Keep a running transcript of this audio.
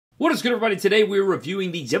What is good, everybody? Today we're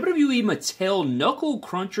reviewing the WWE Mattel Knuckle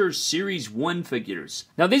Crunchers Series 1 figures.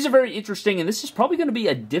 Now, these are very interesting, and this is probably going to be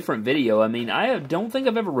a different video. I mean, I don't think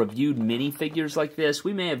I've ever reviewed many figures like this.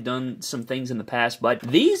 We may have done some things in the past, but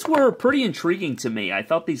these were pretty intriguing to me. I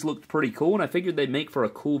thought these looked pretty cool, and I figured they'd make for a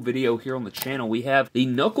cool video here on the channel. We have the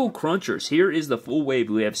Knuckle Crunchers. Here is the full wave.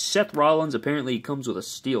 We have Seth Rollins. Apparently, he comes with a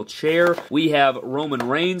steel chair. We have Roman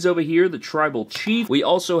Reigns over here, the Tribal Chief. We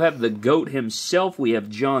also have the GOAT himself. We have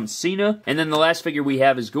John Cena. And then the last figure we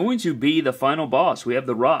have is going to be the final boss. We have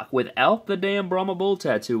The Rock without the damn Brahma Bull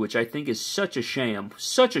tattoo, which I think is such a sham.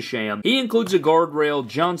 Such a sham. He includes a guardrail,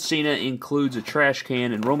 John Cena includes a trash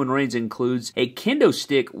can, and Roman Reigns includes a kendo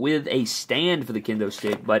stick with a stand for the kendo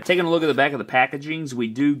stick. But taking a look at the back of the packagings, we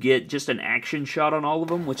do get just an action shot on all of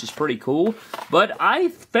them, which is pretty cool. But I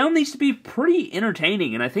found these to be pretty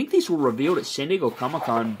entertaining, and I think these were revealed at San Diego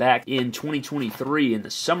Comic-Con back in 2023 in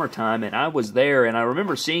the summertime, and I was there, and I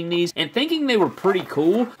remember seeing these and thinking they were pretty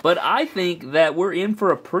cool, but I think that we're in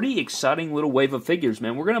for a pretty exciting little wave of figures,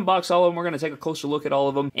 man. We're going to unbox all of them, we're going to take a closer look at all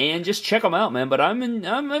of them, and just check them out, man. But I'm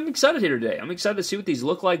excited here today. I'm excited to see what these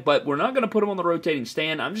look like, but we're not going to put them on the rotating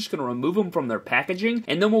stand. I'm just going to remove them from their packaging,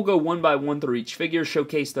 and then we'll go one by one through each figure,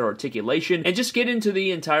 showcase their articulation, and just get into the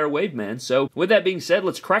entire wave, man. So, with that being said,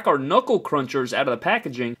 let's crack our Knuckle Crunchers out of the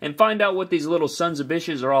packaging and find out what these little sons of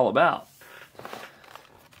bitches are all about.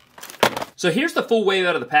 So here's the full wave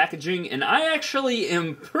out of the packaging, and I actually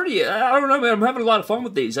am pretty, I don't know, man, I'm having a lot of fun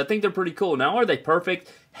with these. I think they're pretty cool. Now, are they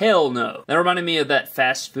perfect? Hell no. That reminded me of that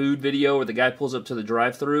fast food video where the guy pulls up to the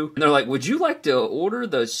drive-thru and they're like, would you like to order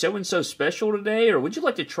the so-and-so special today? Or would you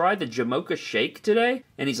like to try the Jamocha shake today?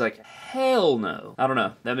 And he's like, hell no. I don't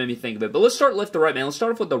know. That made me think of it. But let's start left to right, man. Let's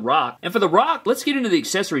start off with The Rock. And for The Rock, let's get into the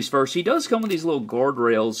accessories first. He does come with these little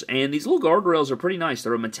guardrails, and these little guardrails are pretty nice.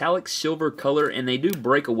 They're a metallic silver color, and they do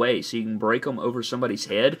break away, so you can break them over somebody's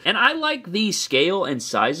head. And I like the scale and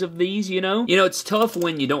size of these, you know? You know, it's tough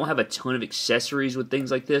when you don't have a ton of accessories with things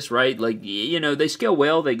like this, right? Like, you know, they scale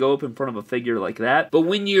well, they go up in front of a figure like that. But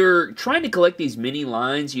when you're trying to collect these mini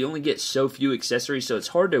lines, you only get so few accessories, so it's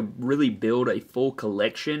hard to really build a full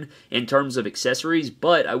collection in terms of accessories.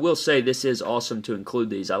 But I will say this is awesome to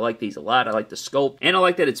include these. I like these a lot. I like the sculpt, and I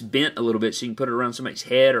like that it's bent a little bit so you can put it around somebody's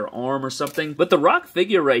head or arm or something. But the Rock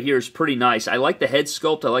figure right here is pretty nice. I like the head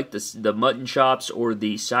sculpt. I like the mutton chops or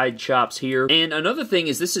the side chops here. And another thing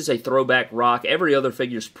is this is a throwback Rock. Every other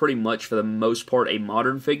figure is pretty much, for the most part, a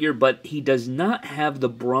modern figure, but he does not have the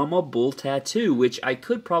Brahma Bull tattoo, which I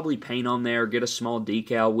could probably paint on there, get a small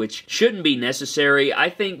decal, which shouldn't be necessary. I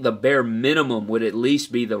think the bare minimum would at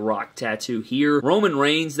least be the Rock tattoo here. Roman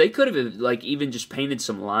Reigns, they could have like even just painted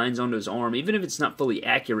some lines onto his arm, even if it's not fully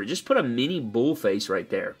accurate. Just put a mini bull face right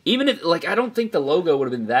there. Even if, like, I don't think the logo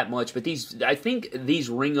would have been that much, but these, I think these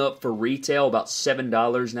ring up for retail about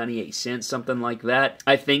 $7.98, something like that.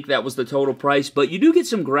 I think that was the total price, but you do get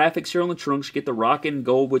some graphics here on the trunks. You get the Rock in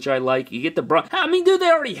gold, which I like. You get the I mean, dude, they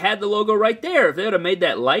already had the logo right there. If they would have made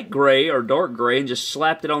that light gray or dark gray and just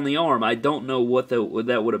slapped it on the arm, I don't know what that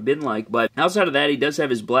would have been like. But outside of that, he does have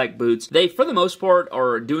his black boots. They, for the most part,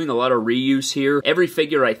 are doing a lot of reuse here. Every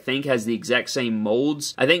figure, I think, has the exact same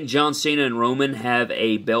molds. I think John Cena and Roman have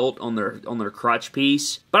a belt on their crotch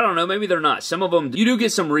piece. But I don't know, maybe they're not. Some of them, you do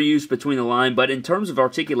get some reuse between the line, but in terms of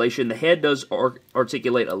articulation, the head does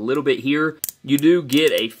articulate a little bit here. You do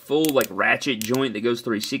get a full, like, ratchet joint that goes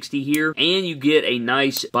 360 here, and you get a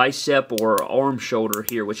nice bicep or arm shoulder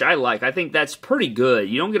here, which I like. I think that's pretty good.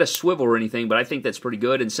 You don't get a swivel or anything, but I think that's pretty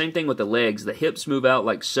good. And same thing with the legs. The hips move out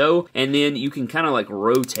like so, and then you can kind of like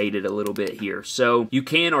rotate it a little bit here. So you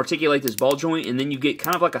can articulate this ball joint, and then you get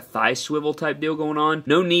kind of like a thigh swivel type deal going on.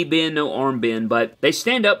 No knee bend, no arm bend, but they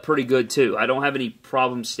stand up pretty good too. I don't have any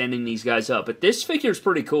problem standing these guys up, but this figure is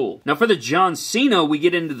pretty cool. Now for the John Cena, we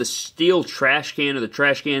get into the steel trash can, or the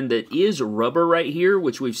trash can that is rubber right here,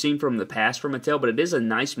 which we've seen from the past from Mattel, but it is a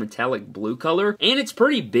nice metallic blue color, and it's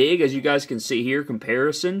pretty big, as you guys can see here,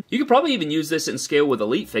 comparison. You could probably even use this in scale with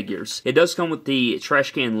Elite figures. It does come with the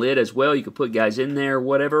trash can lid as well. You could put guys in there,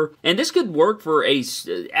 whatever. And this could work for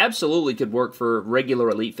absolutely could work for regular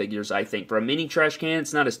Elite figures, I think. For a mini trash can,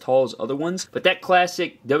 it's not as tall as other ones, but that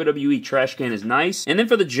classic WWE trash can is nice. And then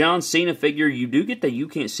for the John Cena figure, you do get the You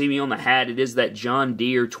Can't See Me on the hat. It is that John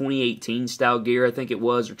Deere 2018 style style gear, I think it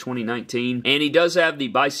was, or 2019. And he does have the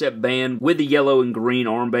bicep band with the yellow and green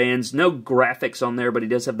armbands. No graphics on there, but he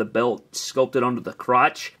does have the belt sculpted onto the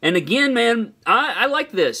crotch. And again, man, I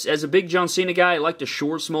like this. As a big John Cena guy, I like the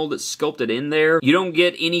shorts mold that's sculpted in there. You don't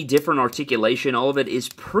get any different articulation. All of it is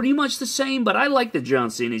pretty much the same, but I like the John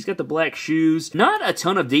Cena. He's got the black shoes. Not a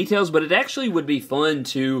ton of details, but it actually would be fun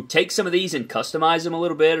to take some of these and customize them a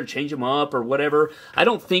little bit or change them up or whatever. I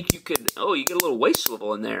don't think you could... Oh, you get a little waist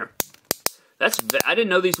swivel in there. I didn't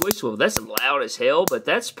know these waist swivels. That's loud as hell, but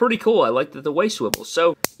that's pretty cool. I like the waist swivel.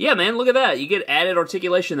 So, yeah, man, look at that. You get added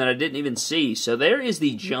articulation that I didn't even see. So there is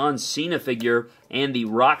the John Cena figure and the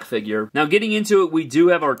Rock figure. Now, getting into it, we do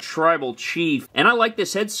have our Tribal Chief, and I like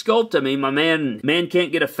this head sculpt. I mean, my man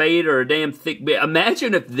can't get a fade or a damn thick beard.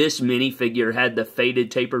 Imagine if this minifigure had the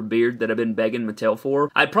faded, tapered beard that I've been begging Mattel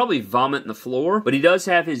for. I'd probably vomit in the floor, but he does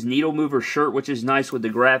have his needle mover shirt, which is nice with the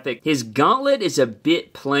graphic. His gauntlet is a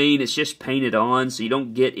bit plain. It's just painted on, so you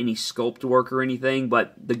don't get any sculpt work or anything,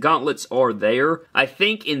 but the gauntlets are there. I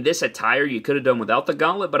think in this attire, you could have done without the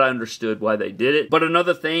gauntlet, but I understood why they did it. But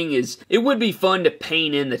another thing is, it would be fun to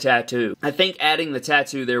paint in the tattoo. I think adding the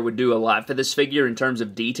tattoo there would do a lot for this figure in terms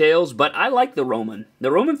of details, but I like the Roman.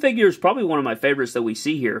 The Roman figure is probably one of my favorites that we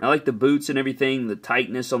see here. I like the boots and everything, the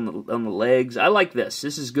tightness on the legs. I like this.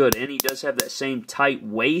 This is good, and he does have that same tight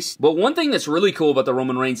waist. But one thing that's really cool about the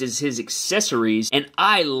Roman Reigns is his accessories, and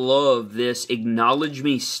I love this Acknowledge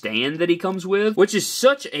Me stand that he comes with, which is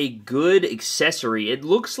such a good accessory. It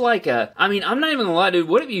looks like a... I mean, I'm not even gonna lie, dude.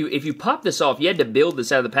 What if you pop this off, you had to build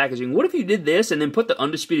this out of the packaging. What if you did this and then put the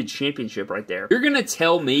Undisputed Championship right there? You're gonna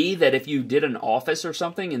tell me that if you did an office or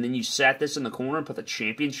something and then you sat this in the corner and put the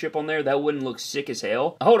championship on there, that wouldn't look sick as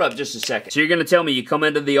hell? Hold up just a second. So you're gonna tell me you come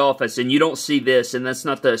into the office and you don't see this, and that's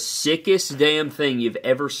not the sickest damn thing you've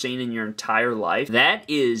ever seen in your entire life? That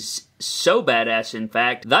is... so badass, in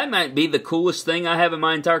fact. That might be the coolest thing I have in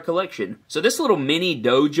my entire collection. So this little mini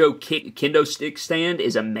dojo kendo stick stand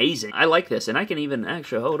is amazing. I like this, and I can even,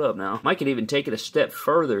 actually, hold up now. I can even take it a step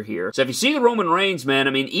further here. So if you see the Roman Reigns, man, I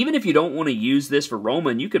mean, even if you don't want to use this for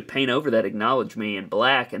Roman, you could paint over that Acknowledge Me in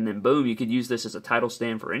black, and then boom, you could use this as a title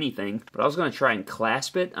stand for anything. But I was going to try and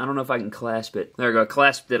clasp it. I don't know if I can clasp it. There we go,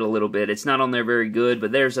 clasped it a little bit. It's not on there very good,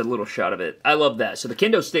 but there's a little shot of it. I love that. So the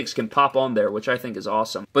kendo sticks can pop on there, which I think is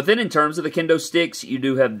awesome. But then in terms of the kendo sticks, you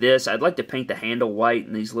do have this. I'd like to paint the handle white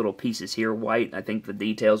and these little pieces here white. I think the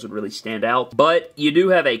details would really stand out. But you do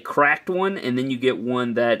have a cracked one, and then you get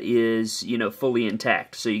one that is, you know, fully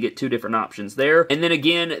intact. So you get two different options there. And then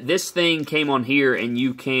again, this thing came on here, and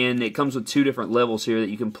you can, it comes with two different levels here that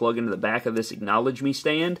you can plug into the back of this Acknowledge Me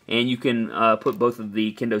stand, and you can put both of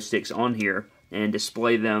the kendo sticks on here and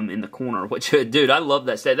display them in the corner, which, dude, I love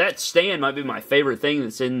that stand. That stand might be my favorite thing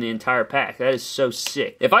that's in the entire pack. That is so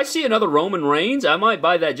sick. If I see another Roman Reigns, I might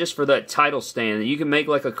buy that just for that title stand. You can make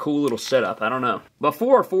like a cool little setup. I don't know. But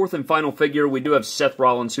for our fourth and final figure, we do have Seth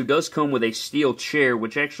Rollins, who does come with a steel chair,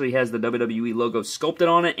 which actually has the WWE logo sculpted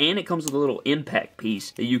on it, and it comes with a little impact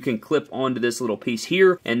piece that you can clip onto this little piece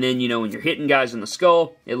here, and then, you know, when you're hitting guys in the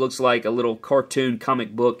skull, it looks like a little cartoon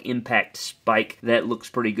comic book impact spike. That looks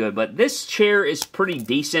pretty good. But this chair is pretty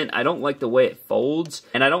decent. I don't like the way it folds,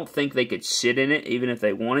 and I don't think they could sit in it even if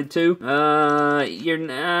they wanted to.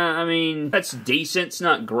 I mean, that's decent. It's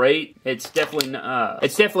not great. It's definitely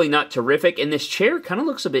not terrific. And this chair kind of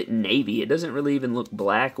looks a bit navy. It doesn't really even look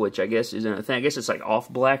black, which I guess isn't a thing. I guess it's like off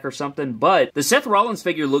black or something. But the Seth Rollins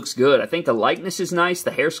figure looks good. I think the likeness is nice.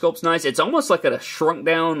 The hair sculpt's nice. It's almost like a shrunk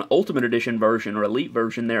down Ultimate Edition version or Elite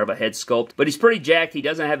version there of a head sculpt. But he's pretty jacked. He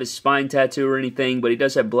doesn't have his spine tattoo or anything, but he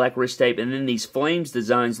does have black wrist tape, and then these Flames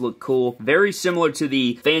designs look cool. Very similar to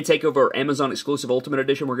the Fan Takeover Amazon exclusive Ultimate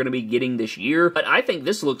Edition we're going to be getting this year. But I think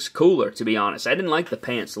this looks cooler, to be honest. I didn't like the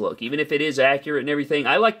pants look. Even if it is accurate and everything,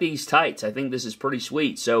 I like these tights. I think this is pretty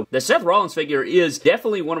sweet. So the Seth Rollins figure is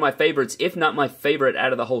definitely one of my favorites, if not my favorite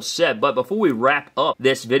out of the whole set. But before we wrap up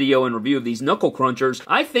this video and review of these Knuckle Crunchers,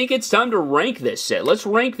 I think it's time to rank this set. Let's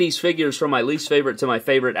rank these figures from my least favorite to my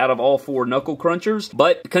favorite out of all four Knuckle Crunchers.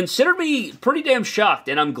 But consider me pretty damn shocked,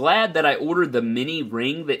 and I'm glad that I ordered the mini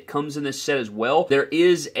ring that comes in this set as well. There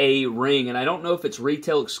is a ring, and I don't know if it's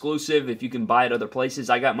retail exclusive, if you can buy it other places.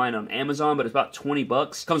 I got mine on Amazon, but it's about 20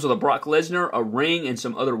 bucks. Comes with a Brock Lesnar, a ring, and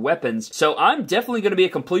some other weapons. So I'm definitely going to be a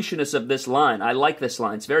completionist of this line. I like this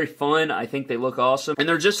line. It's very fun. I think they look awesome, and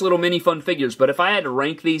they're just little mini fun figures. But if I had to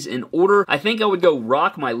rank these in order, I think I would go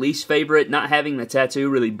Rock, my least favorite. Not having the tattoo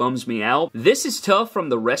really bums me out. This is tough from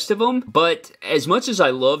the rest of them, but as much as I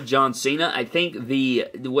love John Cena, I think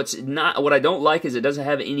what's What I don't like is it doesn't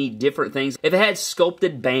have any different things. If it had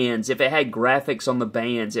sculpted bands, if it had graphics on the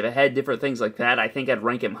bands, if it had different things like that, I think I'd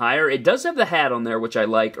rank him higher. It does have the hat on there, which I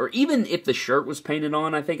like, or even if the shirt was painted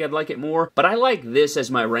on, I think I'd like it more. But I like this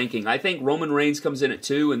as my ranking. I think Roman Reigns comes in at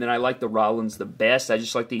 2, and then I like the Rollins the best. I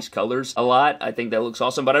just like these colors a lot. I think that looks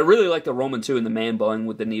awesome, but I really like the Roman 2 in the man bun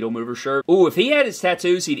with the needle mover shirt. Ooh, if he had his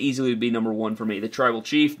tattoos, he'd easily be number 1 for me, the Tribal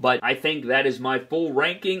Chief, but I think that is my full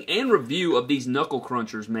ranking and review of these Knuckle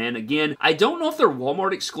Crunchers, man. Again, I don't know if they're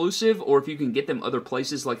Walmart exclusive or if you can get them other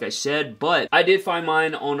places, like I said, but I did find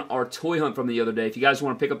mine on our toy hunt from the other day. If you guys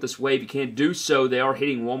want to pick up this wave, you can do so. They are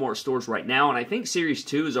hitting Walmart stores right now, and I think Series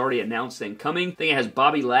 2 is already announced and coming. I think it has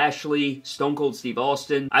Bobby Lashley, Stone Cold Steve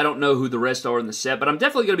Austin. I don't know who the rest are in the set, but I'm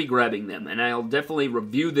definitely going to be grabbing them, and I'll definitely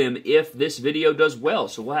review them if this video does well,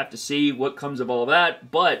 so we'll have to see what comes of all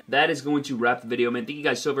that, but that is going to wrap the video, man. Thank you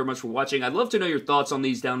guys so very much for watching. I'd love to know your thoughts on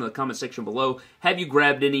these down in the comment section below. Have you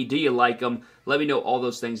grabbed any? Do you like them? Let me know all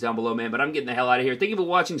those things down below, man, but I'm getting the hell out of here. Thank you for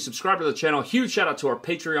watching. Subscribe to the channel. Huge shout out to our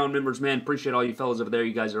Patreon members, man. Appreciate all you fellas over there.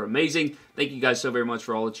 You guys are amazing. Thank you guys so very much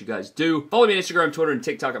for all that you guys do. Follow me on Instagram, Twitter, and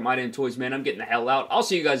TikTok at MyDamnToys, man. I'm getting the hell out. I'll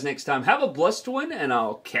see you guys next time. Have a blessed one, and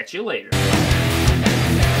I'll catch you later.